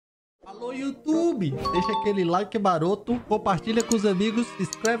Alô, YouTube! Deixa aquele like maroto, compartilha com os amigos, se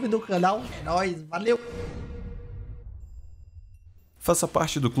inscreve no canal. É nóis, valeu! Faça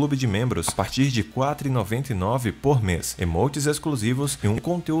parte do clube de membros a partir de R$ 4,99 por mês. Emotes exclusivos e um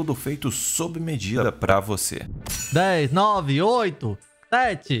conteúdo feito sob medida pra você. 10, 9, 8,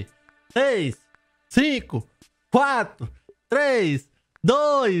 7, 6, 5, 4, 3,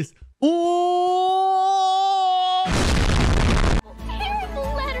 2, 1...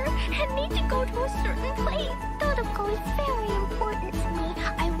 Terrible letter. I need to go to a certain place. Todoko is very important to me.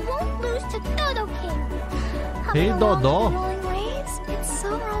 I won't lose to Todokin. Hey, Dodô. It's so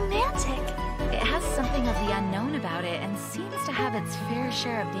romantic. It has something of the unknown about it and seems to have its fair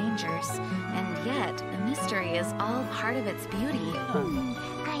share of dangers. And yet, the mystery is all part of its beauty.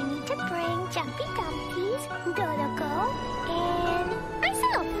 I need to bring Jumpy Dumpies, Dodoko, and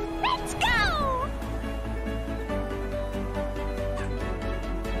myself. Let's go!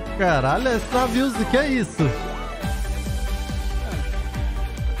 Caralho, esse navio, que é isso?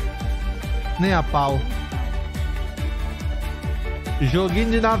 Nem a pau. Joguinho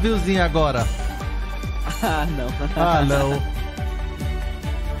de naviozinho agora. Ah, não. Ah, não.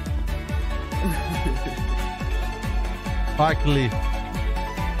 Aqui.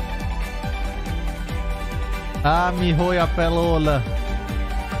 Ah, me roi a pelola.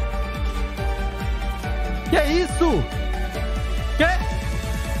 Que é isso?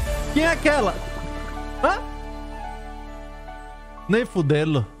 Quem é aquela? Hã? Nem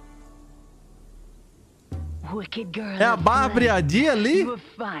fudê-lo. É a Barbie a dia ali?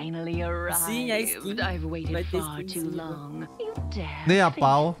 Sim, é skin. Vai ter skin. Nem a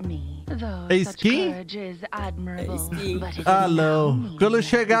pau. É skin? É skin. Ah, não. Quando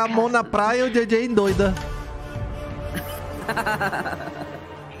chegar a mão na praia, o DJ endoida.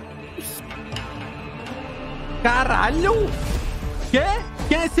 Caralho!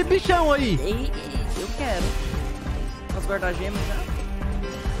 Quem é esse bichão aí? Eu quero. Posso guardar gemas já?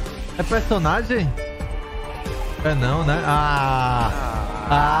 É personagem? É não, né?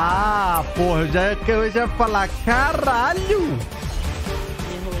 Porra, eu já ia falar, caralho!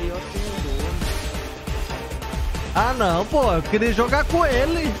 Ah, não, pô, eu queria jogar com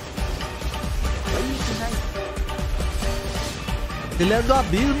ele. Ele é do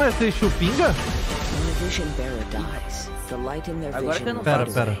abismo, esse chupinga? Agora que eu não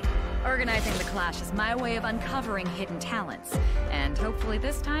Pera. Organizing the clash is my way of uncovering hidden talents, and hopefully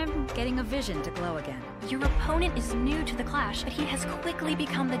this time, getting a vision to glow again. Your opponent is new to the clash, but he has quickly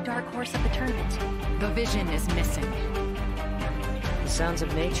become the dark horse of the tournament. The vision is missing. The sounds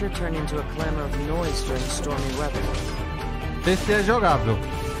of nature turn into a clamor of noise during stormy weather. Esse é jogável.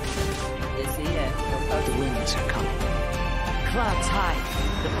 Esse aí é. The winds are coming. Clouds high.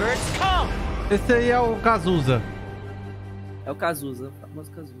 The birds come. Esse aí é o Kazuha. É o Kazuha, o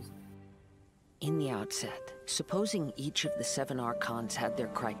famoso Kazuha. In the outset, supposing each of the 7 archons had their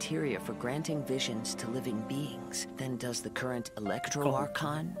criteria for granting visions to living beings, then does the current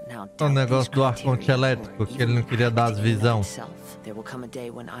Electro-Archon now O negócio do arconte elétrico, que ele não queria dar as visão. There will come a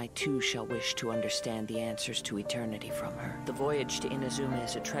day when I too shall wish to understand the answers to eternity from her. The voyage to Inazuma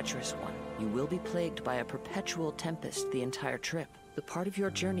is a treacherous one. You will be plagued by a perpetual tempest the entire trip. The part of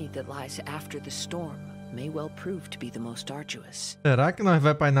your journey that lies after the storm may well prove to be the most arduous. Será que nós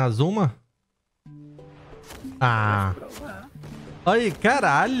vai pra Inazuma? Ah. Aí,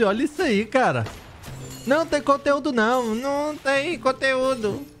 caralho, olha isso aí, cara. Não tem conteúdo, não. Não tem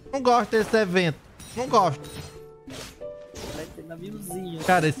conteúdo. Não gosto desse evento. Não gosto. Vai ter naviozinho.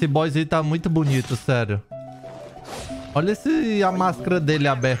 Cara, esse boss aí tá muito bonito, sério. Olha a máscara dele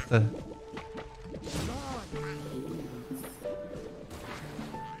aberta.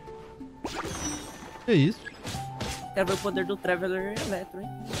 Que isso? Quero ver o poder do Traveler Electro, hein?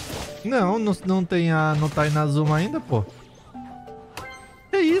 Não tem não tá aí na Zuma ainda, pô.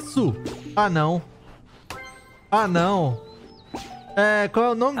 Que isso? Ah, não. Ah, não. Qual é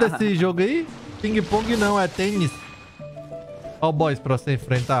o nome desse jogo aí? Ping Pong não, é tênis. Ó o boss pra você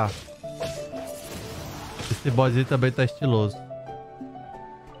enfrentar. Esse boss aí também tá estiloso.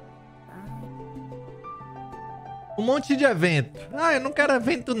 Um monte de evento. Ah, eu não quero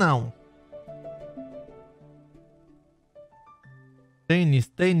evento, não.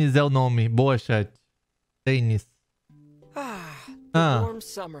 Tênis é o nome. Boa, chat. Tênis.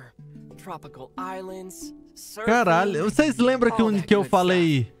 Caralho, vocês lembram que eu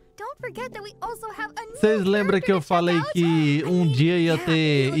falei... Vocês lembram que eu falei que um dia ia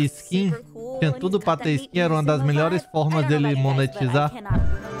ter skin? Tinha tudo pra ter skin, era uma das melhores formas dele monetizar.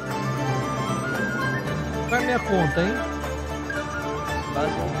 Qual é a minha conta, hein?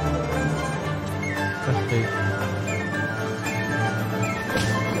 Perfeito.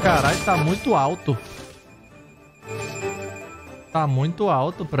 Caralho, tá muito alto. Tá muito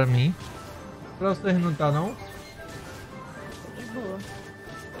alto pra mim. Pra vocês não tá, não? De boa.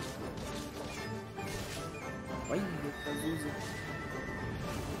 Olha, Kazuha.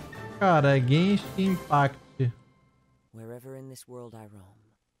 Cara, é Genshin Impact. Wherever in this world I roam,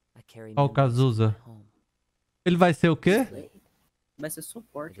 I carry Ó o Kazuha. home. Ele vai ser o quê? Vai ser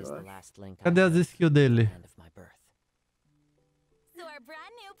suporte, It is eu the acho. last link I Cadê as have skills dele? with the land of my birth. So our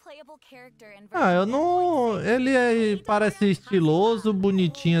brand new playable character in Ah, eu version não... 1.6 Ele parece estiloso,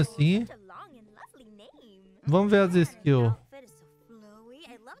 bonitinho assim. Such a long and lovely name. Vamos ver as skills. Outfit is so flowy.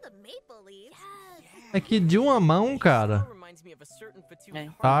 I love the maple leaves. É que de uma mão, cara. É.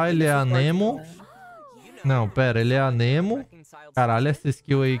 Tá, ele é a Nemo. Não, pera, ele é a Nemo. Caralho, essa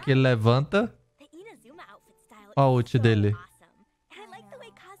skill aí que ele levanta. The Inazuma outfit style Ó a is ult so dele. awesome. And I like the way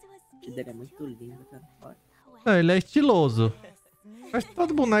Kazuha O speaks. dele é muito lindo, cara. Olha. Não, ele é estiloso. Mas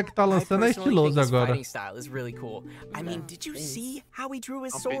todo boneco que tá lançando é estiloso agora.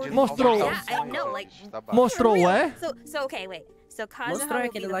 Mostrou. Yeah, I know, like, Mostrou o é? So okay, wait. So Mostrou Kazuha will be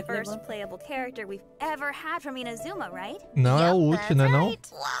aquele the lá que first levanta. playable character we've ever had from Inazuma, right? Não, é o ult, né não?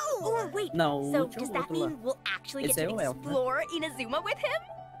 Whoa! Oh, wait. Não, o So ult é o does that outro lá. mean we'll actually Esse get é to o elfo, né? explore Inazuma with him?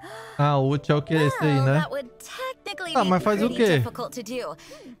 Ah, o ult é o que é esse aí, Well, né? that would technically Ah, be mas faz o pretty quê? difficult to do.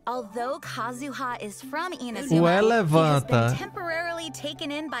 Although Kazuha is from O Inazuma, é he has levanta. been temporarily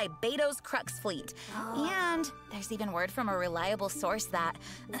taken in by Beto's Crux fleet. And there's even word from a reliable source that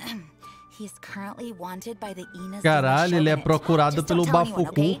he's currently wanted by the Inazuma Caralho, ele é Shogunate. procurado Just pelo don't tell anyone,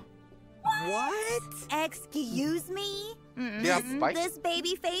 okay? Bafuku. Excuse me? Mhm. This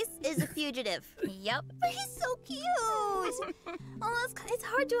baby face is a fugitive. Yep. But he's so cute. Oh, it's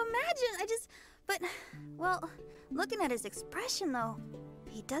hard to imagine. But, well, looking at his expression though,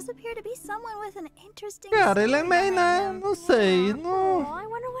 he does appear to be someone with an interesting. Cara, ele é story meio, né? behind him. Não sei. Não... I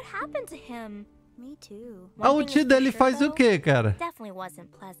wonder what happened to him. Me too. A ult dele faz o quê, cara? Definitely wasn't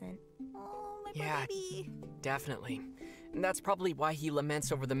pleasant. Oh, my Yeah. baby. Definitely. And that's probably why he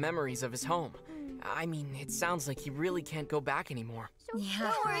laments over the memories of his home. I mean, it sounds like he really can't go back anymore. Yeah.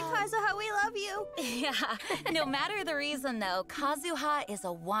 Don't worry, Kazuha, we love you. Yeah. No matter the reason, though, Kazuha is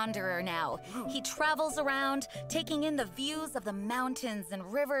a wanderer now. He travels around, taking in the views of the mountains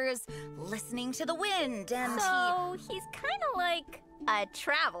and rivers, listening to the wind, and So he's kind of like a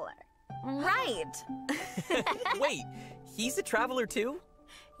traveler. Right. Wait, he's a traveler too?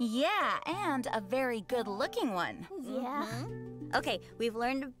 Yeah, and a very good-looking one. Yeah. Okay, we've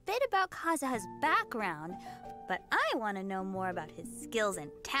learned a bit about Kazuha's background, but I want to know more about his skills and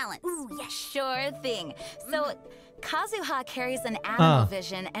talents. Ooh, yeah, sure thing. So, Kazuha carries an animal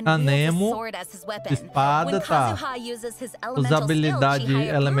vision and a wields Nemo, a sword as his weapon. espada, When tá. Kazuha uses his Usa elemental habilidade skill,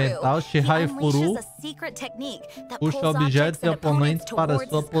 elemental, he Shihai unleashes Furu, a secret technique that puxa pulls objetos objects e and opponents oponentes para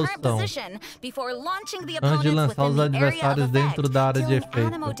towards sua his current posição. position before launching the Antes de opponents lançar os within the area of adversários dentro effect, da área de dealing efeito,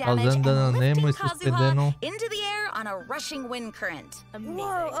 animal damage causando dano a and Nemo e lifting suspendendo... Kazuha into the air on a rushing wind current.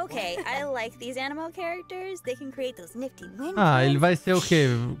 Whoa, okay, I like these animal characters. They can create those nifty wind Ah, ele currents. vai ser o quê?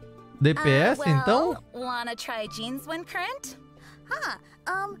 DPS, então? Wanna try Jean's wind current? Huh,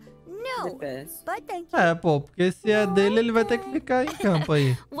 no. DPS. But thank you. É, pô, porque se é dele, ele vai ter que ficar em campo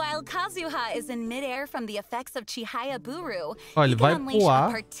aí. While Kazuha is in midair from the effects of Chihaya Buru, Ó, ele he vai can unleash voar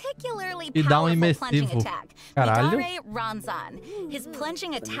a particularly e dar um powerful plunging imersivo. attack, Caralho. Midare Ranzan. His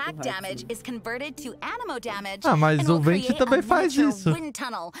plunging attack damage is converted to animo damage Ah, mas and o will Venti create também a faz miniature isso. wind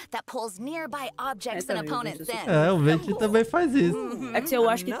tunnel that pulls nearby objects É, and também, o opponents Venti in. É, o Venti também faz isso. É que eu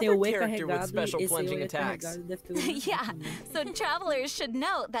acho que tem o E Another character with carregado e special esse plunging E attacks. carregado deve ter o... Yeah, so travelers should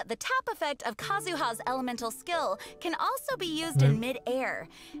note that the tap effect of Kazuha's elemental skill can also be used in mid-air.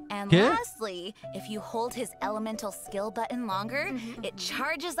 And ¿Qué? lastly, if you hold his elemental skill button longer, it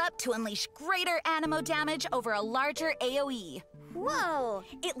charges up to unleash greater animo damage over a larger AoE. Whoa!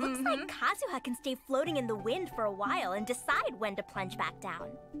 It looks like Kazuha can stay floating in the wind for a while and decide when to plunge back down.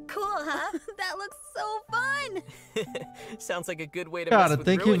 Cool, huh? That looks so fun! Sounds like a good way to Cara, mess with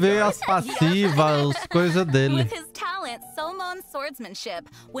tem que ruin ver guys. as passivas, as coisas dele. With his talent, Somon's swordsmanship,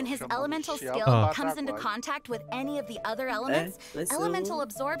 when his elemental skill Ah. comes into contact with any of the other elements, vai ser elemental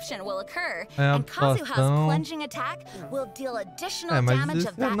absorption will occur, É a and Kazuha's atuação. plunging attack will deal additional É, mas damage isso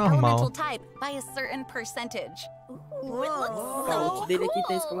of é that normal. elemental type by a certain percentage. O ult dele aqui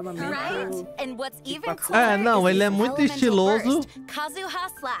tem escalonamento. Right? And what's even É, não, ele é muito estiloso. Kazuha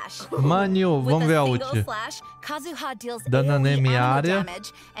slash. Mano, vamos ver a ult. Kazuha deals Dano AoE área.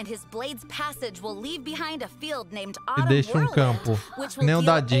 damage, and his blade's passage will leave behind a field named E Autumn deixa um Whirlwind, campo. which will Nem o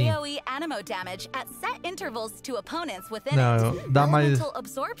deal dadinho. AoE animo damage at set intervals to opponents within Não, it. dá mais... Elemental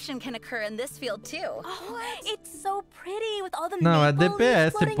absorption can occur in this field too. Oh, it's so pretty with all the Não, é maple leaves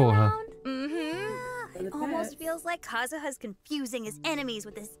DPS, floating porra. around. It almost feels like Kazuha's confusing his enemies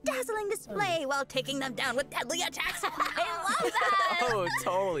with his dazzling display while taking them down with deadly attacks. I love that! Oh,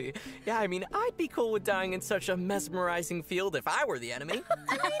 totally. Yeah, I mean, I'd be cool with dying in such a mesmerizing field if I were the enemy.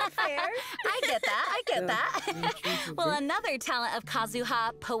 Fair. I get that. Well, another talent of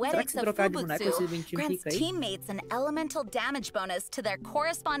Kazuha, Poetics Será of que se trocar de boneco, esse Fubutsu, ventinho grants fica aí? teammates an elemental damage bonus to their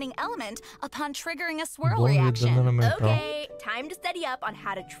corresponding element upon triggering a swirl Bom de reaction. dano mental. Okay, time to study up on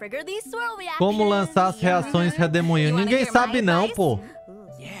how to trigger these swirl reactions. Como lançar as reações redemoinho? Ninguém sabe não, pô.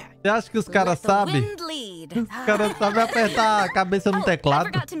 Yeah. Você acha que os caras Let the sabem? wind lead. Os caras sabem apertar a cabeça no I teclado.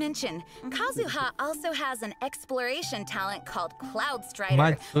 forgot to mention, Kazuha also has an exploration talent called Cloud Strider,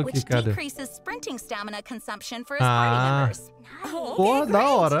 Matsuki, which cara. decreases sprinting stamina consumption for his Ah. party members. Porra, da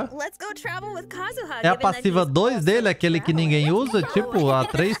hora. Let's go travel with Kazuha. É a given that passiva he's 2 also dele, aquele que ninguém usa? Tipo, a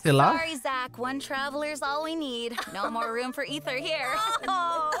 3, sei lá. Sorry, Zach. One traveler's all we need. No more room for ether here.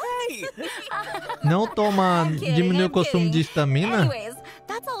 Hey! Não toma... diminui o consumo de estamina? Anyways,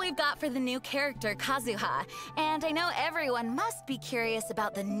 that's all we've got for the new character, Kazuha. And I know everyone must be curious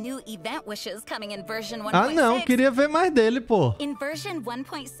about the new event wishes coming in version 1.6. Ah, não. Queria ver mais dele, pô. In version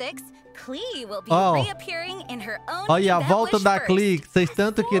 1.6, Klee will be Oh. reappearing in her own Olha a event volta wish da first. Klee, que vocês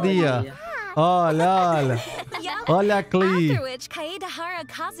tanto queriam. Olha, olha. Yup. Olha a Klee. After which, Kaedahara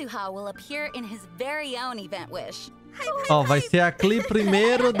Kazuha will appear in his very own event wish. Ó, vai ser a Klee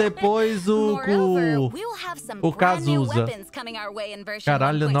primeiro, depois Moreover, o... we will have some o brand new Kazuza. weapons coming our way in version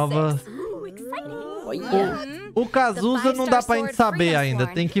Caralho, 1.6. nova... O Kazuza não dá pra gente saber ainda.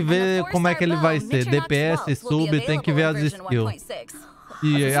 Tem que ver como é que ele vai ser. DPS, sub, tem que ver as skills.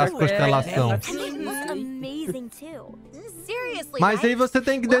 E as constelações. And they look amazing too. Seriously, Mas aí você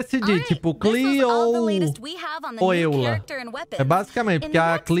tem que decidir, tipo, Klee ou Eula. É basicamente, porque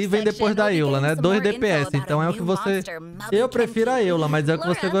a Klee vem depois da Eula, né? 2 DPS, então é o que você... Eu prefiro a Eula, mas é o que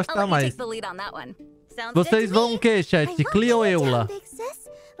você gostar mais. Vocês vão o que, chat? Klee ou Eula?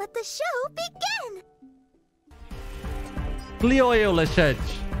 Let the show begin. Klee ou Eula, chat?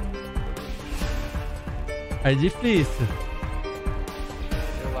 É difícil.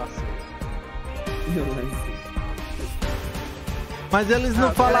 Eu lancei. Mas eles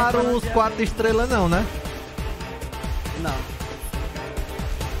não falaram os 4 estrelas não, né? Não.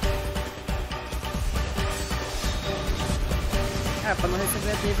 Pra não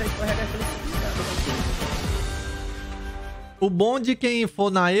receber a dele, escorrega a felicidade. O bom de quem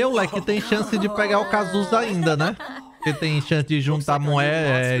for na Eula é que tem chance de pegar o Kazuza ainda, né? Porque tem chance de juntar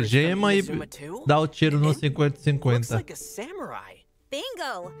moeda, gema e dar o tiro no 50-50.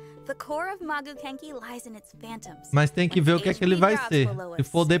 Bingo! The core of Magukenki lies in its phantoms. Mas tem que ver o que é que ele vai ser. Se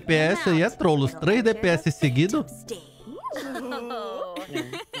for DPS, aí é trollos. 3 DPS seguidos?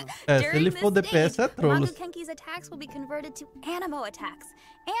 É, se ele for DPS, é trollos. Magukenki's attacks will be converted to animo attacks.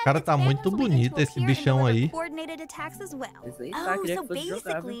 Cara, tá muito bonito esse bichão aí. Coordinated attacks as well. Esse aí tá, queria So que fosse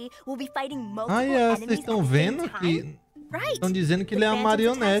jogável. basically, we'll be fighting multiple Ah, é, vocês enemies estão at the vendo same que... time? Right. Estão dizendo que ele é The uma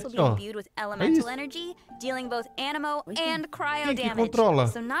Phantom's attacks marionete, will be ó. imbued with É elemental isso. energy, dealing both animo and cryo Quem que damage. controla?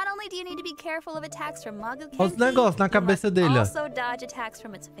 So not only do you need to be careful of attacks from Magukenki, Olha os negócios na cabeça you dele, must ó. also dodge attacks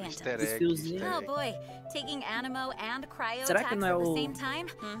from its phantoms. Os fiozinhos. Oh boy, taking animo and cryo Será que attacks não é at the o- same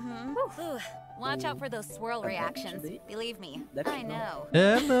time? Ooh, watch out for those swirl reactions. Believe me, I know.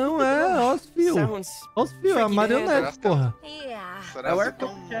 É, não, é. Ó os fios. Ó os fios, é a marionete, porra. Yeah. É o arco.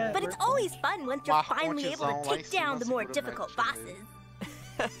 But it's always fun once you're finally able to take down the more difficult bosses.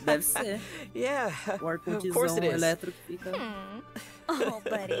 Deve ser. Yeah, O of course arcontizão it is. elétrico fica... Oh,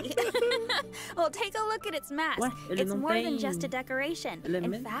 buddy. Well, take a look at its mask. Ué, ele It's não more tem than just a decoration. In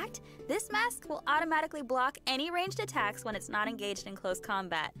elemento? fact, this mask will automatically block any ranged attacks when it's not engaged in close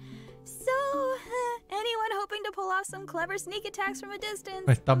combat. So, anyone hoping to pull off some clever sneak attacks from a distance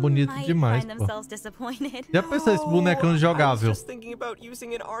Mas tá bonito might demais, find pô. themselves disappointed. Já pensou esse bonecão jogável? I was just thinking about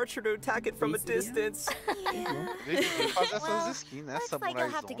using an archer to attack it from a distance. Fazer essas skins, né? Looks like you'll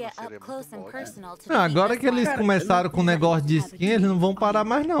have to get up close and personal to Ah, defeat agora this que eles one. começaram com o negócio de skin, eles não vão parar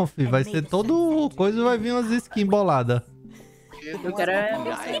mais não, filho. Vai ser todo coisa, vai vir umas skins boladas. Eu quero é...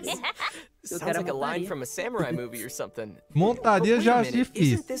 Sounds quero like a line montaria. from a samurai movie or something. Montaria But já wait a acho minute,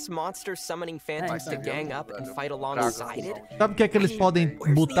 difícil. Isn't this monster summoning phantoms to gang up and fight alongside it? Sabe o que é que eles podem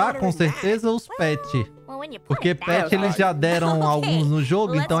botar com certeza? Os pets. Well, when you put Porque it that pet eles já deram alguns no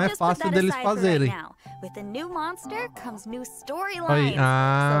jogo, então é fácil deles fazerem. With the new monster comes new Aí, storylines.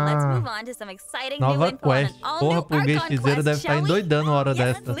 So let's move on to some exciting new nova info on an quest. all Porra, new pro Archon Genshizeiro quest, deve estar shall we? endoidando uma hora Yes,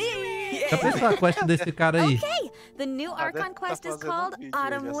 dessa. please. Já pensou a quest desse cara aí? Okay, the new Archon quest is fazendo called vídeo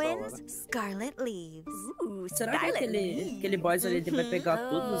Autumn nessa Winds, hora. Scarlet Leaves. Será que aquele boss ali ele vai pegar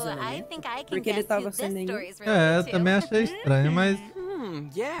todos os I elementos? think I can Porque ele guess tava who sem this nenhum. story's É, related eu to. também achei estranho, mas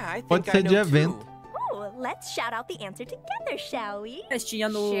Yeah, I pode think I ser de know evento. too. Ooh, let's shout out the answer together, shall we? Testinha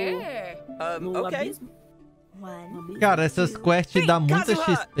no, Sure. no Okay. abismo. One. Cara, essas quests dão muita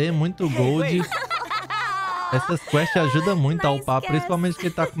Kazuha! XP, muito gold. Essas quests ajudam muito a upar, principalmente quem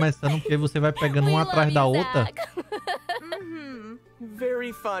tá começando, porque você vai pegando uma atrás da outra.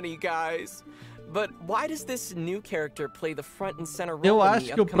 Very funny, guys. But why does this new character play the front and center role Eu in acho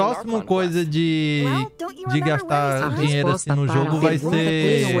the que o upcoming próximo Archon coisa quest? de gastar dinheiro assim no jogo vai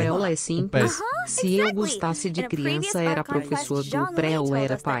ser Ela é o simples. pet. Se eu gostasse de criança, era professor do pré ou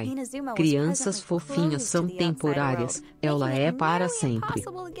era pai. Crianças fofinhas são temporárias. Ela é para sempre.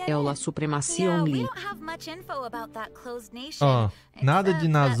 Ela supremacia Yeah, we only. don't have much info about that closed nation. Ó, nada de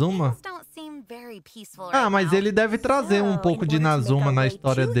except that Nazuma. things don't seem very peaceful Ah, right mas now. ele deve trazer um pouco de Nazuma na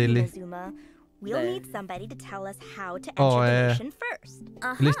história dele. We'll need somebody to tell us how to enter Ó, the é. nation first.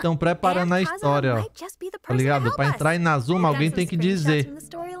 Eles estão preparando a história, ó. Tá ligado? Pra entrar em Nazuma, alguém tem que dizer.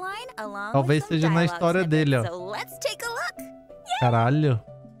 Talvez seja na história dele, ó. Caralho.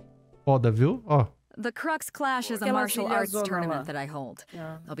 Foda, viu? Ó. The Crux Clash is a Aquela martial trilha arts zona tournament lá. that I hold.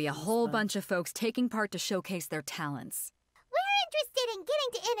 Ah, There'll be a whole bunch of folks taking part to showcase their talents. We're interested in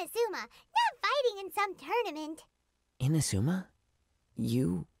getting to Inazuma, not fighting in some tournament. Inazuma?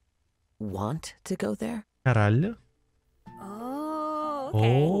 You want to go there? Caralho. Oh,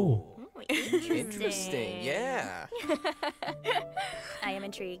 okay. Oh. Interesting, yeah. I am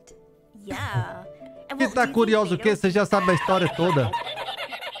intrigued. Yeah. Que tá curioso o quê? Você já sabe a história toda.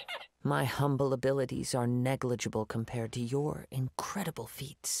 My humble abilities are negligible compared to your incredible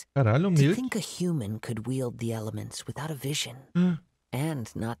feats. Caralho, To humilde. think a human could wield the elements without a vision. And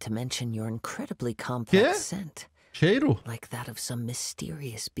not to mention your incredibly complex Quê? scent. Cheiro? Like that of some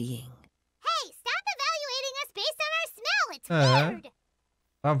mysterious being. Hey, stop evaluating us based on our smell. It's É. weird.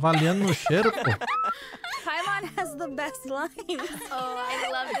 Tá avaliando no cheiro, pô. Paimon has the best lines. Oh, I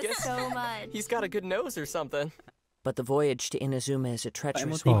love I this guess so much. He's got a good nose or something. But the voyage to Inazuma is a Paimon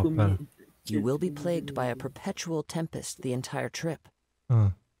treacherous tem Oh, one. pera. You will be plagued by a perpetual tempest the entire trip.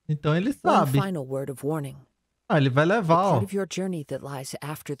 Ah, então ele One sabe. final word of warning. Ah, ele vai The levar, part ó. of your journey that lies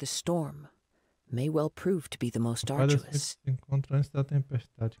after the storm may well prove to be the most Olha arduous. se encontra antes da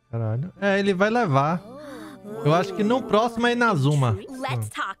tempestade, caralho. É, ele vai levar. Eu acho que no próximo é Inazuma. Let's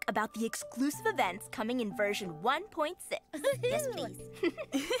talk about the exclusive events coming in version 1.6. Yes, please.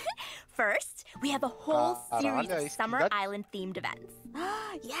 First, we have a whole series Caralho, of isso summer já- island themed events.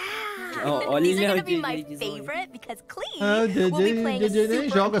 Yeah! Ó, olha These are o gonna be DJ my dizendo. favorite because Clee Ah, o will be DJ, playing a DJ nem super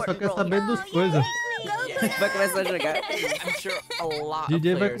joga, só important quer role saber here. dos coisas. Vai começar a jogar. I'm sure a lot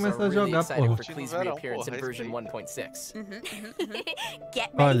DJ of vai players começar are a really jogar, excited porra. for Clee's Verão, reappearance in porra, version respeito. 1.6. Get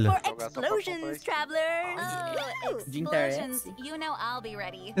ready Olha. for explosions, travelers! Oh, De internet. explosions. You know I'll be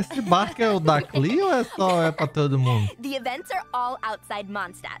ready. Esse barco é o da Clee ou é só pra todo mundo? The events are all outside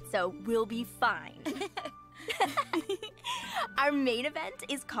Mondstadt, so we'll be fine. Our main event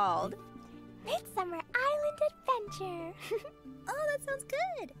is called Midsummer Island Adventure. Oh, that sounds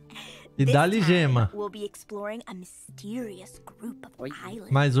good. E This dá-lhe time, gema. We'll be exploring a mysterious group of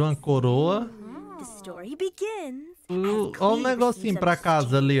islands. Mais uma coroa. The story begins. Olha o negocinho pra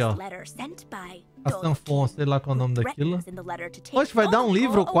casa ali, ó. Letter sent by A sanfona, sei lá qual é o nome daquilo. threatens in the letter to take Oxe, vai dar um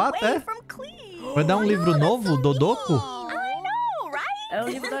livro, Dodoko 4, away é? from Clee. Vai dar um livro novo, Dodoko? I know, right? É o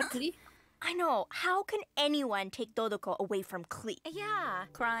livro da Clee. I know. How can anyone take Dodoko away from Clee? Yeah,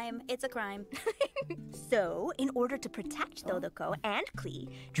 crime. It's a crime. So, in order to protect Dodoko and Clee,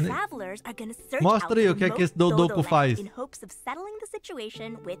 travelers are gonna search Mostra aí out o que é que remote esse Dodoko Dodoland faz. in hopes of settling the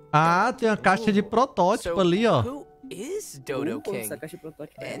situation with Ah, tem uma caixa de protótipo ali, ó. Who is Dodo King? Essa caixa de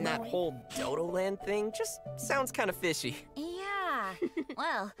protótipo. And that whole Dodo Land thing just sounds kind of fishy. Yeah.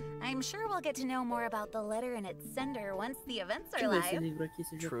 Well, I'm sure we'll get to know more about the letter and its sender once the events are Deixa eu ver esse live. livro aqui,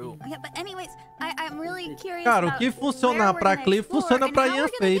 esse True. Yeah, but anyways, I'm really curious Cara, o about que funcionar where pra we're gonna Clee explore funciona and pra how we're Ian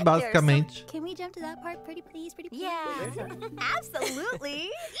gonna Fei, get there. basicamente. So, can we jump to that part, pretty please, pretty please? Yeah. Absolutely.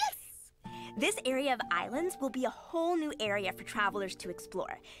 Yes. This area of islands will be a whole new area for travelers to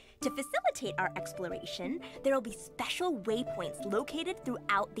explore. To facilitate our exploration, there will be special waypoints located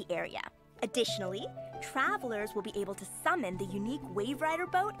throughout the area. Additionally, travelers will be able to summon the unique Wave Rider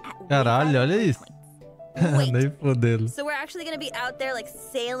boat at Caralho, olha isso. Wait. Nem fodendo. So we're actually gonna be out there like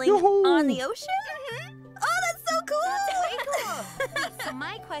sailing Yoo-hoo. on the ocean? So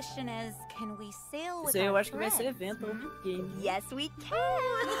my question is, can we sail with Isso aí eu our acho que vai ser friends? evento ou game. Yes, we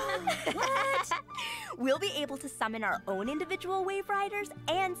can. What? We'll be able to summon our own individual wave riders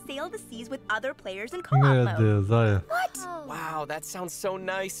and sail the seas with other players in co-op Meu mode. Deus, olha. What? Wow, that sounds so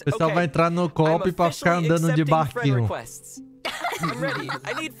nice. O pessoal vai entrar no I'm co-op pra ficar officially andando de accepting friend barquinho. requests. I'm ready.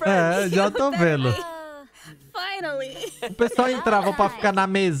 I need É, friends. já tô vendo. Finally. O pessoal entrava pra ficar na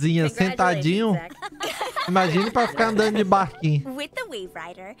mesinha, sentadinho. Imagine pra ficar andando de barquinho. With the Wave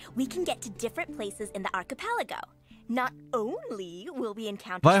Rider, we can get to different places in the archipelago. Not only will we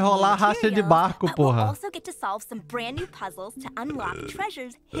encounter Vai some new rolar racha de materials, barco, but we'll porra. also get to solve some brand new puzzles to unlock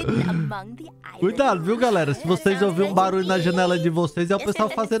treasures hidden among the islands. Cuidado, viu, galera? Se vocês ouvirem um barulho na janela de vocês, é o pessoal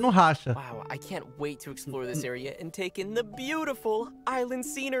fazendo racha. Wow, I can't wait to explore this area and take in the beautiful island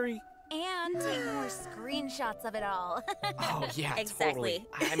scenery. And take more screenshots of it all. Oh, yeah, Exactly. totally.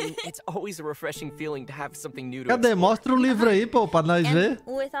 I mean, it's always a refreshing feeling to have something new to Cadê? explore. Mostra o livro aí, pô, pra nós ver.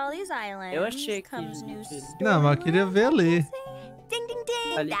 With all these islands Eu achei que... comes new Não, mas eu queria ver ali. Ding, ding,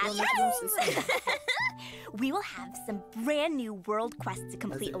 ding. Ali That's provavelmente vão ser right. We will have some brand new world quests to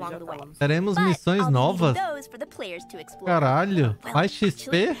complete along the way. Teremos But missões I'll be novas. leaving those for the players to explore. Caralho. Mais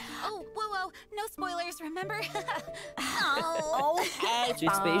XP? Oh, whoa, no spoilers, remember? Okay,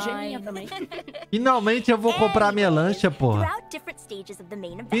 XP e geminha fine. também. Finalmente eu vou comprar minha lancha, porra. Throughout different stages of the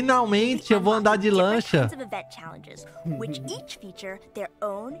main event, Finalmente eu vou andar de lancha. different kinds of event challenges, which each feature their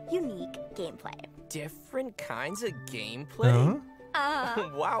own unique gameplay. Different kinds of gameplay? Hã?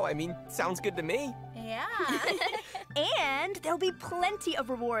 Wow, I mean, sounds good to me. Yeah. And there'll be plenty of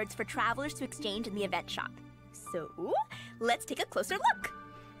rewards for travelers to exchange in the event shop. So, let's take a closer look.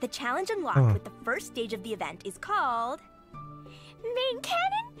 The challenge unlocked with the first stage of the event is called Main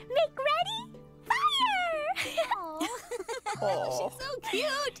Cannon, Make Ready, Fire! Oh. She's so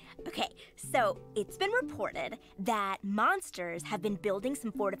cute! Okay, so it's been reported that monsters have been building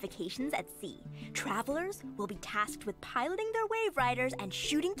some fortifications at sea. Travelers will be tasked with piloting their wave riders and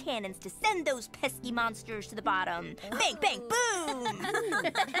shooting cannons to send those pesky monsters to the bottom. Bang, bang, boom!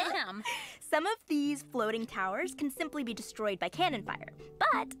 Damn. Some of these floating towers can simply be destroyed by cannon fire,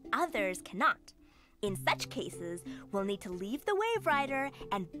 but others cannot. In such cases, we'll need to leave the wave rider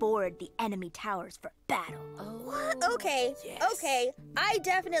and board the enemy towers for battle. What? Okay, okay. I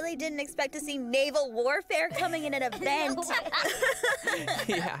definitely didn't expect to see naval warfare coming in an event.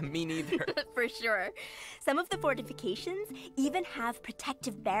 Yeah, me neither. For sure. Some of the fortifications even have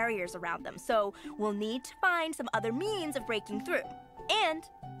protective barriers around them, so we'll need to find some other means of breaking through. And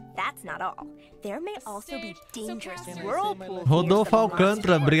that's not all. There may also be dangerous whirlpools. Rodolfo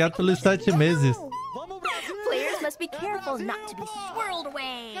Alcântara, obrigado pelos 7 meses. Players must be careful not to be swirled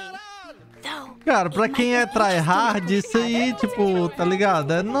away. Cara, pra quem é tryhard, isso aí, tipo, tá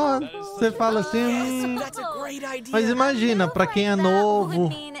ligado? É, não, você fala assim... Mas imagina, pra quem é novo,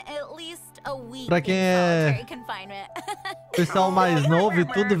 pra quem é pessoal mais novo e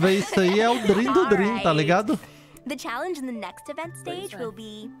tudo, ver isso aí é o dream do dream, tá ligado? The challenge in the next event stage will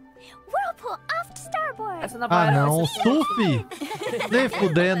be Whirlpool off to starboard. Ah não, surf? Nem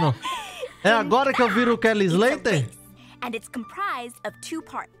fudendo. É agora que eu viro o Kelly Slater? And it's comprised of 2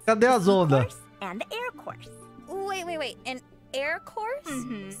 parts. Cadê as ondas? And the air course. Wait. An air course?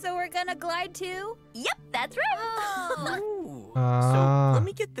 So we're gonna glide too? Yep, that's right. Ooh. Ah, So let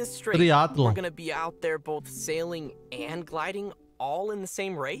me get this straight. triathlon. We're gonna be out there both sailing and gliding all in the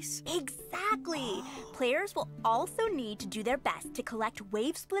same race? Exactly. Players will also need to do their best to collect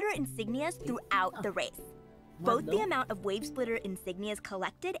wave splitter insignias throughout the race. Both the amount of wave splitter insignias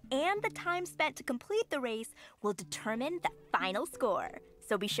collected and the time spent to complete the race will determine the final score.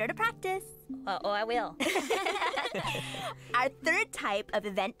 So be sure to practice. Oh, I will. Our third type of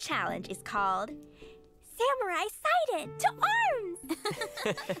event challenge is called Samurai Sighted to Arms.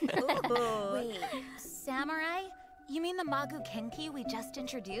 Wait, samurai? You mean the Magu Kenki we just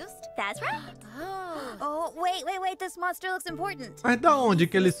introduced? That's right. Oh, wait. This monster looks important. Mas da onde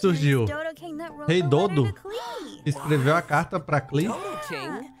que ele surgiu? Dodo King that wrote Rei the letter Dodo? to Klee. Escreveu a carta pra Klee? Dodo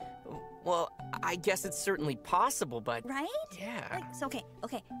King? Well, I guess it's certainly possible, but... Right? Yeah. Like, so,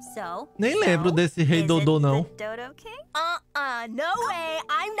 okay. So... Nem lembro desse Rei Dodô, não. Dodo King? No way.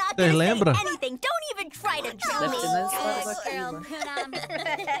 I'm not Vocês gonna lembram? say anything. Don't even try to drill Deve me. ter nas histórias aqui, Girl, mano.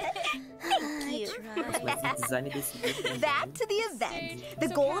 Thank you. Mas esse design desse vídeo... Back to the event. The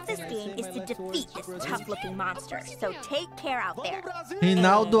goal of this game is to defeat this tough-looking monster. So take care out there.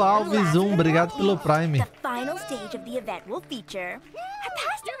 Reinaldo Alves 1, obrigado pelo Prime. The final stage of the event will feature her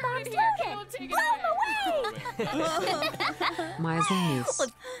pastor bombs loaded. Blow 'em away. Mais mês.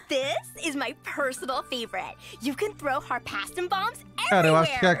 Look, this is my personal favorite. You can throw Harpastum bombs everywhere. Cara, eu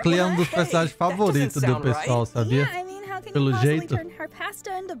acho que a Klee é um dos personagens favoritos do pessoal, sabia? Yeah, I mean, how can Pelo jeito.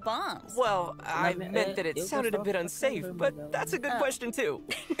 Well, I meant that it sounded a bit unsafe, but that's a good question too.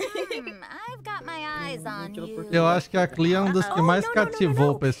 I've got my eyes on you. Eu acho que a Clea é um dos que mais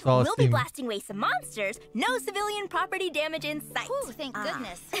cativou o pessoal, We'll be assim. blasting away some monsters. No civilian property damage in sight. Ooh, thank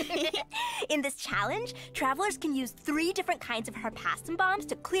goodness. In this challenge, travelers can use 3 different kinds of harpassum bombs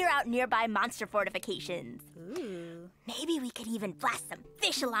to clear out nearby monster fortifications. Ooh. Maybe we could even blast some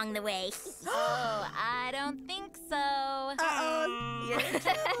fish along the way. Oh, I don't think so.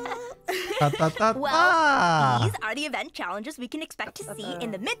 Well, these are the event challenges we can expect to see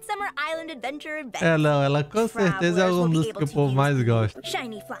in the Midsummer Island Adventure event. Ela com certeza é um dos que o povo mais gosta.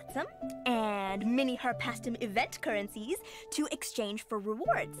 Shiny Flotsam and mini harpassum event currencies to exchange for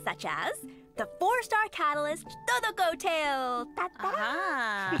rewards such as the 4-star catalyst Todoko Tail.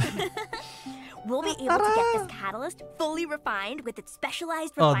 We'll be able to get this catalyst fully refined with its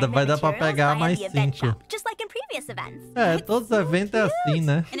specialized refinement vai dar pra materials pegar via mais the event 5. shop, just like in previous events. É, todos os eventos é assim,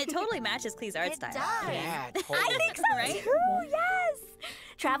 né? And it totally matches Clee's art style. Yeah, totally. I think so too, yes!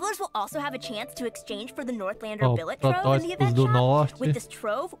 Travelers will also have a chance to exchange for the Northlander billet trove in the event do shop. norte. With this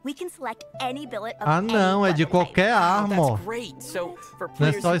trove, we can select any billet of Ah, não, é de qualquer arma, ó. That's great. So, for Não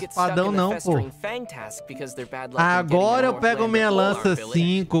é players só who get stuck espadão in the não, pô. festering fang task because they're bad luck in getting Agora a eu pego Northlander minha polar lança billet,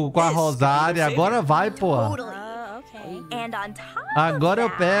 5 com a Rosária. Agora vai, pô. Totally. And on top Agora eu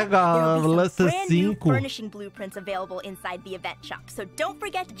of pego that, a there will be lança some brand new 5. furnishing blueprints available inside the event shop. So don't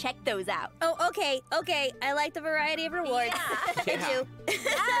forget to check those out. Oh, okay. I like the variety of rewards. I do.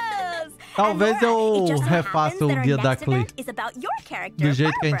 Yes. Talvez eu It just so refaça happens o that our guia da next Clea. event is about your character, Do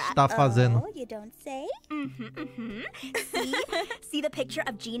jeito que a gente Barbara. tá fazendo. Oh, you don't say? See the picture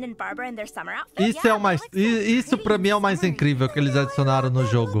of Jean and Barbara in their summer outfit? Isso é o mais. Isso pra mim é o mais incrível que eles adicionaram no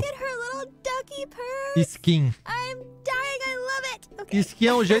jogo. Look at her little ducky purr. Skin. I'm dying. I love it. Okay. Skin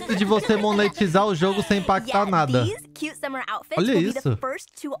é um jeito de você monetizar o jogo sem impactar nada. These cute summer outfits Olha will be isso. the first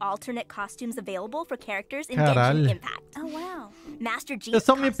 2 alternate costumes available for characters in Caralho. Genshin Impact. Oh, wow. Master Jean's Eu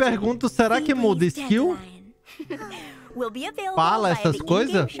só me costume, pergunto, será que muda skill? will be available Fala via essas the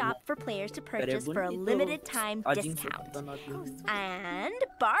coisas? in-game shop for players to purchase for a limited time discount. And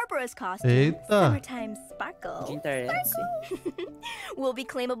Barbara's costume, Eita. Summertime Sparkle, will be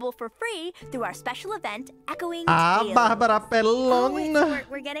claimable for free through our special event, Echoing Ah, Tales. Bárbara Oh, wait, so Pelona.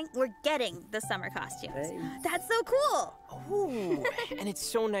 we're getting the summer costumes. That's so cool. Ooh, and it's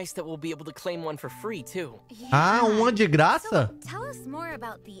so nice that we'll be able to claim one for free too. Ah, uma de graça? Tell us more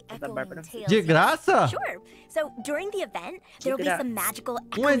about the echoing tales. De graça? Sure. So during the event, there will be some magical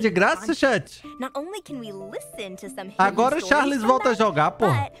Uma é de echoing graça, content. chat? Not only can we listen to some hidden Agora o stories Charles from volta a them, jogar, pô.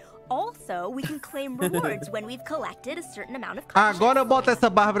 but also we can claim rewards when we've collected a certain amount of collections. Agora eu boto essa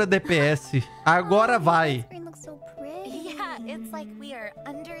Bárbara DPS. Agora vai. Screen looks so pretty. Yeah, it's like we are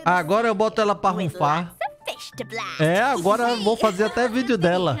under the Agora eu boto ela pra With rufar. lots of fish to blast. É, agora eu vou fazer até vídeo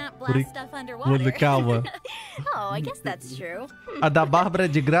dela. Calma. Oh, I guess that's true. A da Bárbara é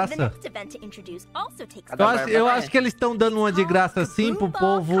de The graça? next event to introduce also takes Eu acho que eles estão dando uma de graça assim pro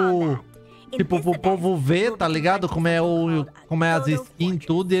povo. Tipo, pro povo ver, tá ligado? Como é as skins e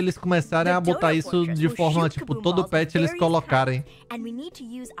tudo. E eles começarem a botar isso de forma, tipo, todo patch eles colocarem.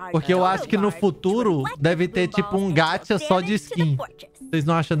 Porque eu acho que no futuro deve ter, tipo, um gacha só de skin. Vocês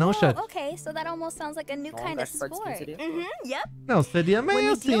não acham não, chat? Oh, okay, so that almost sounds like a new kind of sport. Yep. Não, seria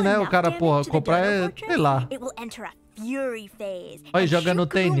meio assim, né? O cara, porra, comprar é, sei lá. It will enter a fury phase. Olha, and jogando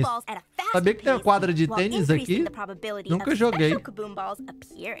shoot kaboom tênis. balls at a faster Sabia que tem uma pace, quadra de while tênis increasing aqui? the probability Nunca of joguei. special kaboom balls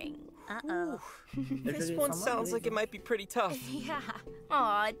appearing. Uh-oh. This one sounds like it might be pretty tough. Yeah.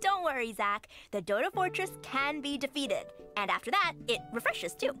 Aw, don't worry, Zach. The Dodo Fortress can be defeated. And after that, it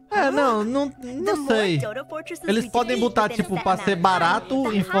refreshes too. É, não sei. Eles podem botar, tipo, pra ser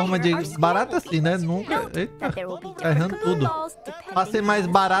barato em forma de... Barato assim, né? Nunca... Eita, errando tudo. Pra ser mais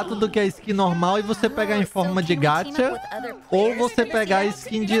barato do que a skin normal e você pegar em forma de gacha. Ou você pegar a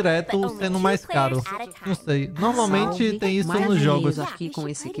skin direto sendo mais caro. Não sei. Normalmente Salve, tem isso mais nos jogos. aqui com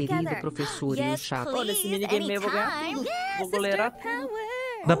esse querido professor e o chato. Olha, esse minigame eu vou ganhar tudo. Vou goleirar tudo.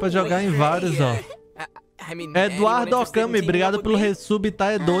 Dá pra jogar em vários, ó. I mean, Eduardo anyone interested in Okami, teaming obrigado up pelo with me? resub,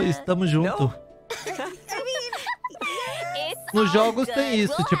 tá? É 2, tamo junto. Nos jogos tem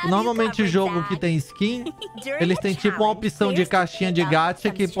isso, tipo, normalmente jogo que tem skin, eles têm tipo uma opção de caixinha de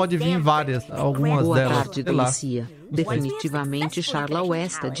gacha que pode vir várias, algumas Boa delas, tarde, sei lá. Delicia. Definitivamente Charla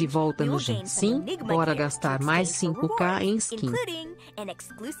Westa de volta no GENSHIN. Bora gastar mais 5k em skin. Including an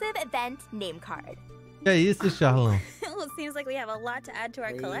exclusive event name card. Que é isso, Charlão? Well, it seems like we have a lot to add to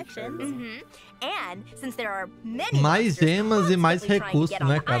our collection. And since there are many Mais gemas e mais recursos,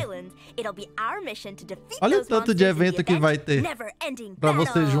 né, cara? it'll be our mission to defeat Olha o those tanto de monsters in the evento que event vai ter Never-ending pra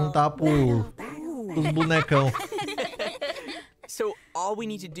você battle. juntar os bonecão. all we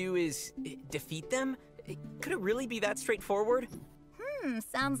need to do is defeat them? Could it really be that straightforward?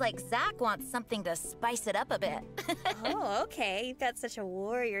 Sounds like Zach wants something to spice it up a bit. Oh, okay. You've got such a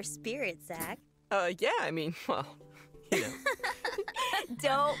warrior spirit, Zach. Yeah, I mean, well, you know.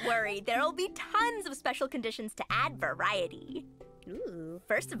 Don't worry, there'll be tons of special conditions to add variety. Ooh.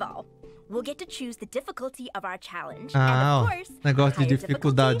 First of all, we'll get to choose the difficulty of our challenge, and of course, negócio de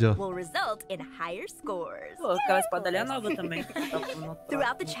dificuldade, ó. will result in higher scores. Pô, aquela espadalha nova também.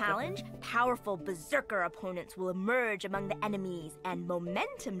 Throughout the challenge, powerful berserker opponents will emerge among the enemies, and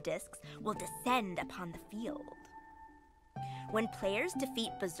momentum discs will descend upon the field. When players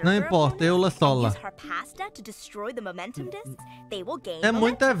defeat berserker Não importa, eu sola. use Harpasta to destroy the momentum discs, they will gain É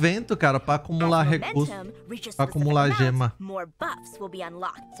muito evento, cara, pra acumular recursos, pra acumular gema. More buffs will be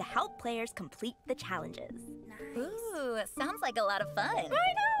unlocked to help players complete the challenges. Ooh, it sounds like a lot of fun. I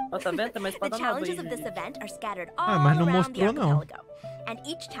know. Ó, tá vendo? Tem uma The espada nova challenges aí, of this né? event are scattered all mas não around the mostrou, não. archipelago, and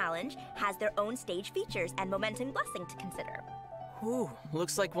each challenge has their own stage features and momentum blessing to consider. Ooh,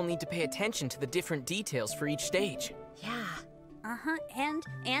 looks like we'll need to pay attention to the different details for each stage. Yeah.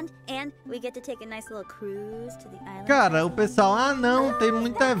 And we get to take a nice little cruise to the island. Cara, o pessoal, não, tem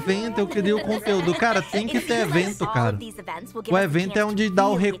muito evento, eu queria o conteúdo. Cara, tem que ter evento, cara. O evento é onde dá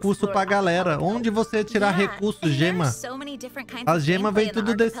o recurso pra galera. Onde você tirar recurso, gema. A gema vem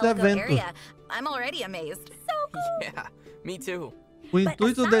tudo desses eventos. I'm already amazed. Yeah, me too. O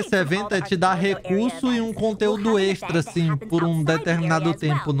intuito desse evento é te dar recurso e um conteúdo extra, assim, por um determinado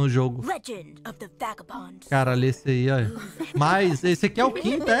tempo no jogo. Cara, olha esse aí, ó. Mas esse aqui é o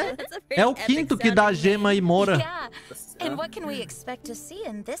quinto, é? É o quinto que dá gema e mora. Yeah. And what can we expect to see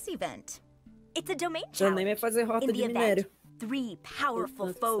in this event? It's a domain Eu nem challenge. vai fazer rota In de the minério. event, 3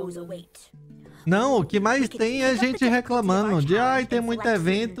 powerful foes await. Não, o que mais tem é gente reclamando de ai, tem muito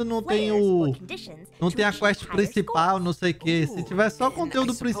evento, não tem a quest principal, não sei o que. Se tivesse só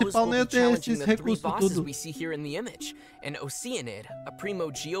conteúdo principal, não ia ter esses recursos tudo. We see here in the image, an Oceanid, a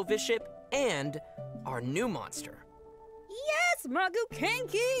Primo Geoviship, and our new monster. Yes, Magu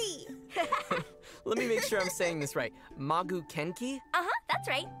Kenki! Let me make sure I'm saying this right. Magu Kenki? That's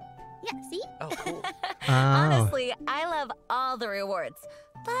right. Yeah, see? Oh, cool. Honestly, I love all the rewards.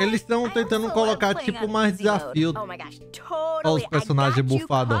 Eles estão tentando colocar tipo mais desafio Oh my gosh, totally. aos personagens I got you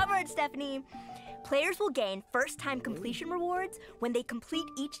bufados. covered, Stephanie. Players will gain first-time completion rewards when they complete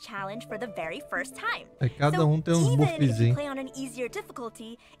each challenge for the very first time. É, cada tem uns even if you buffzinhos. play on an easier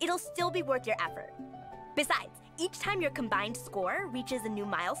difficulty, it'll still be worth your effort. Besides, each time your combined score reaches a new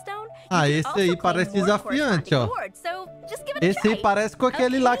milestone, Esse aí parece desafiante, ó. so just give it a Esse aí try. parece com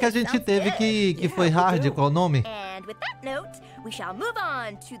aquele lá que a gente teve que foi hard, qual é o nome? And with that note, we shall move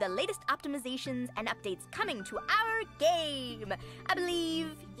on to the latest optimizations and updates coming to our game. I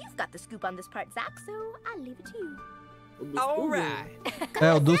believe you've got the scoop on this part, Zach, so I'll leave it to you. All right.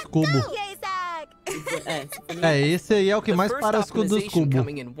 É, o dos cubos. Yay, Zach! Esse aí é o que The mais first parece com o dos optimization cubos.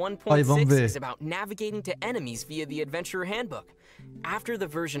 coming in Aí, vamos 1.6 ver. is about navigating to enemies via the Adventurer Handbook. After the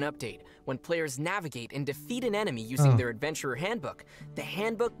version update, when players navigate and defeat an enemy using their Adventurer Handbook, the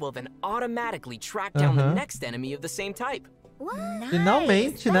handbook will then automatically track down the next enemy of the same type. Nice.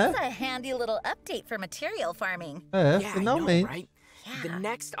 Finalmente, né? That's a handy little update for material farming. É, Yeah, I know, finalmente. right? The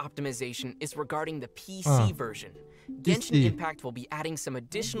next optimization is regarding the PC version. Genshin Impact will be adding some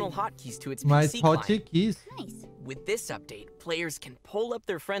additional hotkeys to its Mais PC client. hotkeys. Nice. With this update, players can pull up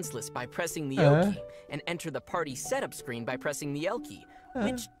their friends list by pressing the O key and enter the party setup screen by pressing the L key,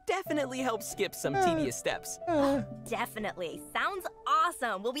 which definitely helps skip some tedious steps. Definitely. Sounds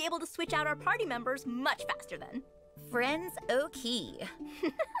awesome. We'll be able to switch out our party members much faster then. Friends O-Key.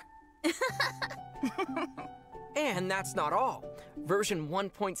 And that's not all. Version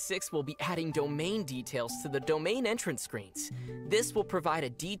 1.6 will be adding domain details to the domain entrance screens. This will provide a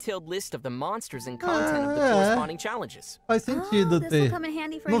detailed list of the monsters and content of the corresponding challenges. Faz sentido ter.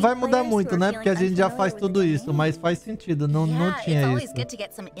 Não vai mudar muito, né? Porque a gente já faz tudo isso, mas faz sentido. Não tinha isso.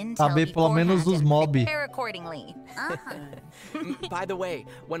 Saber pelo menos os mobs. By the way,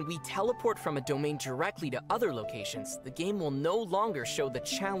 when we teleport from a domain directly to other locations, the game will no longer show the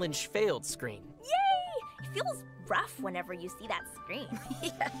challenge failed screen. Yay! It feels rough whenever you see that screen.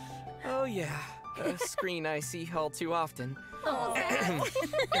 Oh yeah, a screen I see all too often.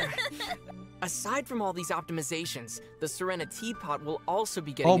 Aside from all these optimizations, the Serena Teapot will also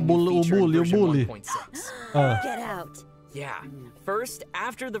be getting a new feature in version 1.6. Get out. Yeah. First,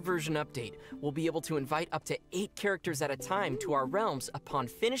 after the version update, we'll be able to invite up to 8 characters at a time to our realms upon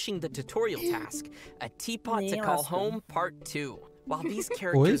finishing the tutorial task, A Teapot to Call Home Part 2. While these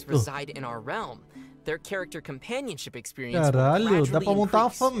characters reside in our realm, their character companionship experience will Caralho, gradually dá pra montar uma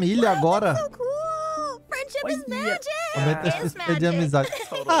increase. família agora. So cool! Friendship is magic! Aumenta a XP de amizade.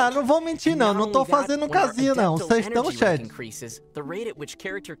 Ah, não vou mentir não, não tô fazendo casinha não. Vocês estão, chat?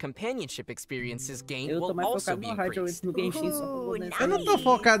 Eu tô mais focado no hard no Genshin, só pra poder... Eu não tô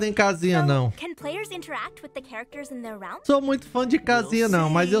focado em casinha não. Can players interact with the characters in their realm? Sou muito fã de casinha não,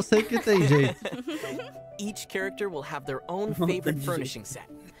 mas eu sei que tem jeito. Each character will have their own favorite furnishing set.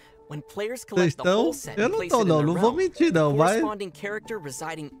 When players Vocês collect the whole estão? set Eu and não place tô it in não, their não vou realm, mentir não, vai. corresponding character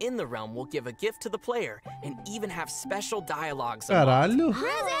residing in the realm will give a gift to the player and even have special dialogues. Caralho.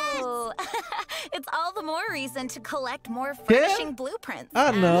 Oh. It's all the more reason to collect more furnishing blueprints.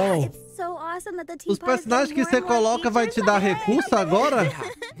 Ah, não. So awesome that the Os teapot is personagens getting que more você and more coloca vai te features. dar recurso agora?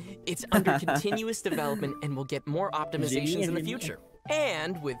 It's under continuous development and will get more optimizations in the future.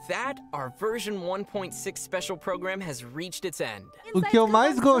 And with that, our version 1.6 special program has reached its end. O que eu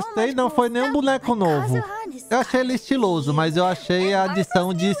mais gostei não foi nem um boneco novo. Eu achei ele estiloso, mas eu achei a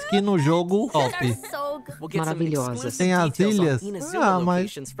adição de skin no jogo top. Maravilhosas. Tem as ilhas. Ah,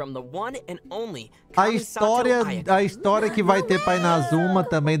 mas a história que vai ter pra Inazuma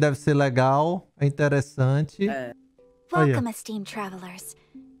também deve ser legal. É interessante. Welcome, esteemed travelers.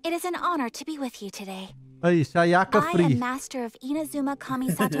 It is an honor to be with you today. Aí, Sayaka I Free. am master of Inazuma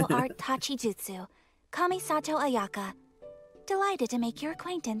Kamisato Art Tachijutsu, Kamisato Ayaka. Delighted to make your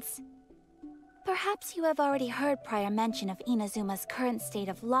acquaintance. Perhaps you have already heard prior mention of Inazuma's current state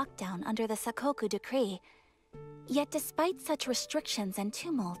of lockdown under the Sakoku Decree. Yet despite such restrictions and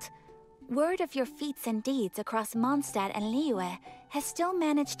tumult, word of your feats and deeds across Mondstadt and Liyue has still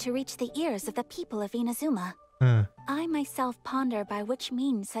managed to reach the ears of the people of Inazuma. I myself ponder by which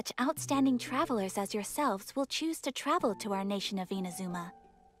means such outstanding travelers as yourselves will choose to travel to our nation of Inazuma.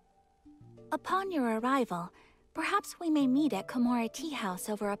 Upon your arrival, perhaps we may meet at Komori Tea House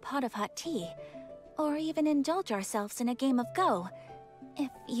over a pot of hot tea, or even indulge ourselves in a game of Go, if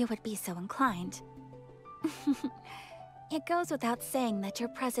you would be so inclined. It goes without saying that your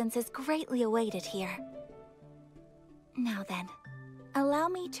presence is greatly awaited here. Now then, allow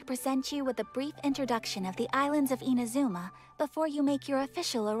me to present you with a brief introduction of the islands of Inazuma before you make your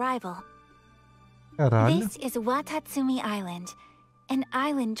official arrival. Caralho. This is Watatsumi Island, an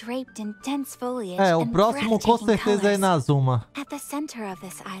island draped in dense foliage O and próximo com breathtaking certeza é colors. Inazuma. At the center of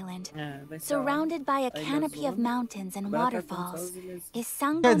this island, vai ser surrounded by a a canopy of Inazuma. mountains and Agora vai waterfalls, começar os is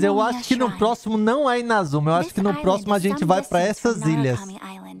Quer dizer, eu Sangonomiya acho que no Shrine. próximo não é Inazuma. Eu acho que no This próximo a island is gente some vai pra distance from essas ilhas.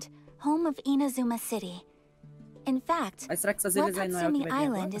 Narukami Island, home of Inazuma City. In fact, Mas será que essas ilhas aí não é o que Watatsumi vai ter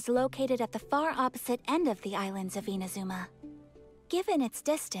Island agora? is located at the far opposite end of the islands of Inazuma. Given its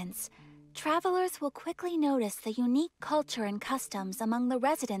distance, travelers will quickly notice the unique culture and customs among the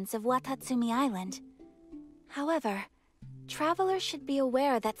residents of Watatsumi Island. However, travelers should be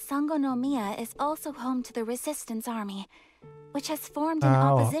aware that Sangonomiya is also home to the Resistance Army, which has formed in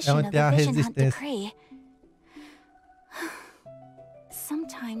opposition of onde the tem a Vision Hunt resistência. Decree.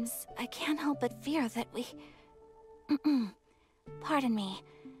 Sometimes I can't help but fear that we... Pardon me.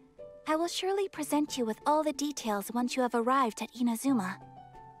 I will surely present you with all the details once you have arrived at Inazuma.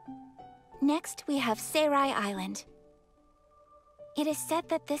 Next, we have Seirai Island. It is said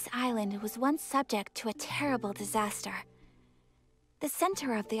that this island was once subject to a terrible disaster. The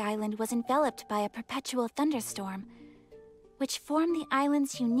center of the island was enveloped by a perpetual thunderstorm, which formed the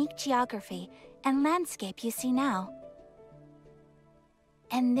island's unique geography and landscape you see now.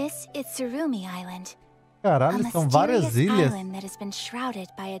 And this is Tsurumi Island. Caralho, são várias ilhas. Island that has been shrouded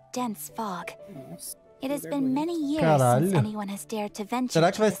by a dense fog. Nossa, It has been many years Caralho. since anyone has dared to venture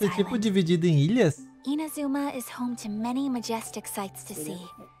Será que to vai this ser tipo island. dividido em ilhas? Inazuma is home to many majestic sights to see,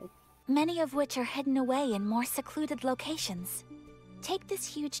 many of which are hidden away in more secluded locations. Take this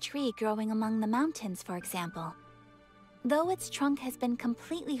huge tree growing among the mountains, for example. Though its trunk has been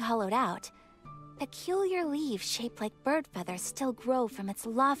completely hollowed out, peculiar leaves shaped like bird feathers still grow from its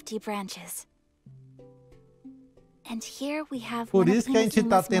lofty branches. And here we have Por one of isso que a gente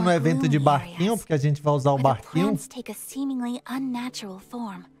tá Inazuma's tendo more evento de gloomy barquinho, areas, porque a gente vai usar o where the barquinho. plants take a seemingly unnatural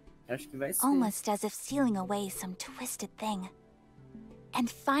form, acho que vai ser. almost as if sealing away some twisted thing. And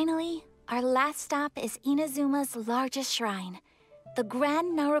finally, our last stop is Inazuma's largest shrine, the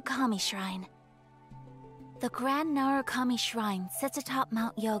Grand Narukami Shrine. The Grand Narukami Shrine sits atop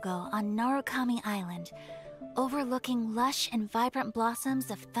Mount Yogo on Narukami Island, overlooking lush and vibrant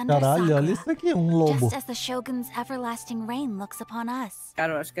blossoms of thunder Caralho, olha sakura, isso aqui, lobo. just as the Shogun's everlasting rain looks upon us.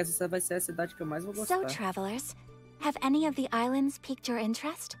 Cara, eu acho que essa vai ser a cidade que eu mais vou gostar. So, travelers, have any of the islands piqued your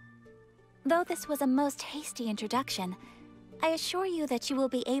interest? Though this was a most hasty introduction, I assure you that you will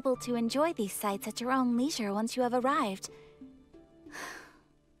be able to enjoy these sights at your own leisure once you have arrived.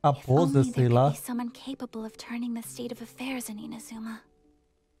 Raposa, Only sei there could lá. be someone capable of turning the state of affairs in Inazuma.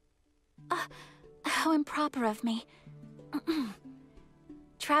 How improper of me.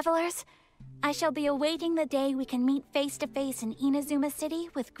 Travelers, I shall be awaiting the day we can meet face to face in Inazuma City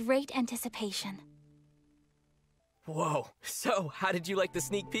with great anticipation. Whoa. So, how did you like the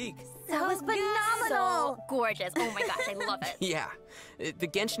sneak peek? That was phenomenal! So gorgeous. Oh my gosh, I love it. Yeah. The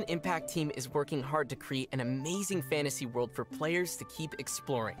Genshin Impact team is working hard to create an amazing fantasy world for players to keep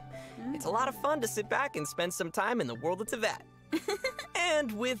exploring. It's a lot of fun to sit back and spend some time in the world of Teyvat.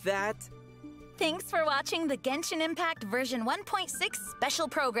 And with that... Thanks for watching the Genshin Impact version 1.6 special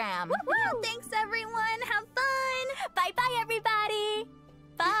program. Woo-hoo! Thanks, everyone. Have fun. Bye-bye, everybody.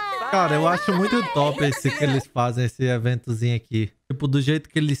 Bye. Cara, eu acho muito top esse que eles fazem, esse eventozinho aqui. Tipo, do jeito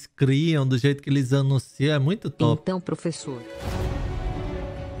que eles criam, do jeito que eles anunciam, é muito top. Então, professor...